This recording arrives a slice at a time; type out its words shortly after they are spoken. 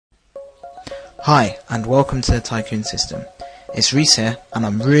Hi and welcome to the Tycoon System. It's Reese here and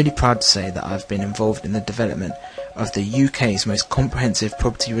I'm really proud to say that I've been involved in the development of the UK's most comprehensive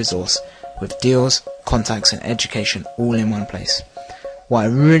property resource with deals, contacts and education all in one place. What I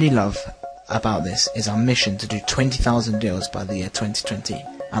really love about this is our mission to do 20,000 deals by the year 2020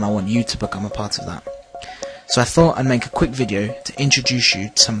 and I want you to become a part of that. So I thought I'd make a quick video to introduce you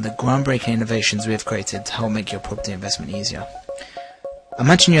to some of the groundbreaking innovations we have created to help make your property investment easier.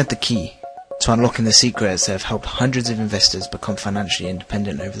 Imagine you had the key to unlocking the secrets that have helped hundreds of investors become financially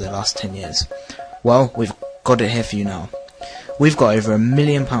independent over the last 10 years. Well, we've got it here for you now. We've got over £1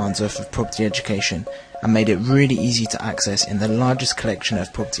 million worth of property education and made it really easy to access in the largest collection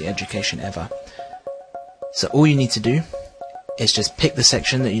of property education ever. So all you need to do is just pick the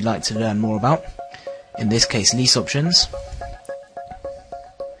section that you'd like to learn more about, in this case lease options,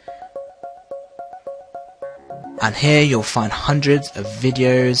 and here you'll find hundreds of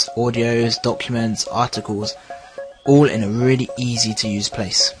videos, audios, documents, articles, all in a really easy to use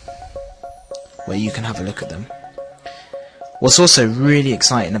place where you can have a look at them. What's also really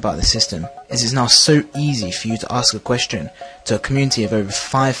exciting about the system is it's now so easy for you to ask a question to a community of over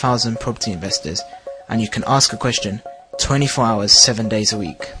 5,000 property investors, and you can ask a question 24 hours, 7 days a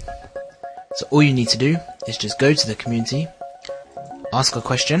week. So all you need to do is just go to the community, ask a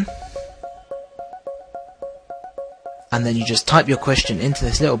question, and then you just type your question into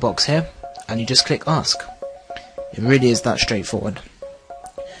this little box here and you just click ask. It really is that straightforward.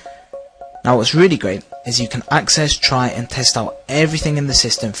 Now what's really great is you can access, try and test out everything in the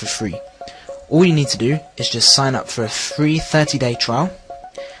system for free. All you need to do is just sign up for a free 30-day trial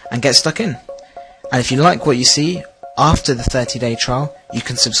and get stuck in. And if you like what you see after the 30-day trial, you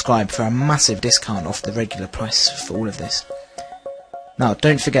can subscribe for a massive discount off the regular price for all of this. Now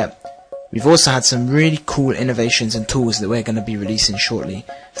don't forget, we've also had some really cool innovations and tools that we're going to be releasing shortly.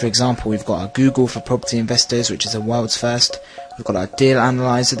 For example, we've got our Google for property investors, which is a world's first. We've got our deal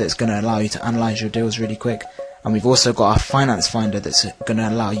analyzer that's going to allow you to analyze your deals really quick. And we've also got our finance finder that's going to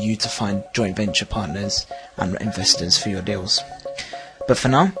allow you to find joint venture partners and investors for your deals. But for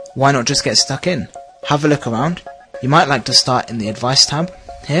now, why not just get stuck in? Have a look around. You might like to start in the advice tab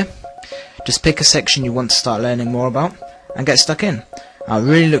here. Just pick a section you want to start learning more about and get stuck in. I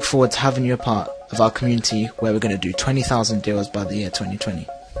really look forward to having you a part of our community where we're going to do 20,000 deals by the year 2020.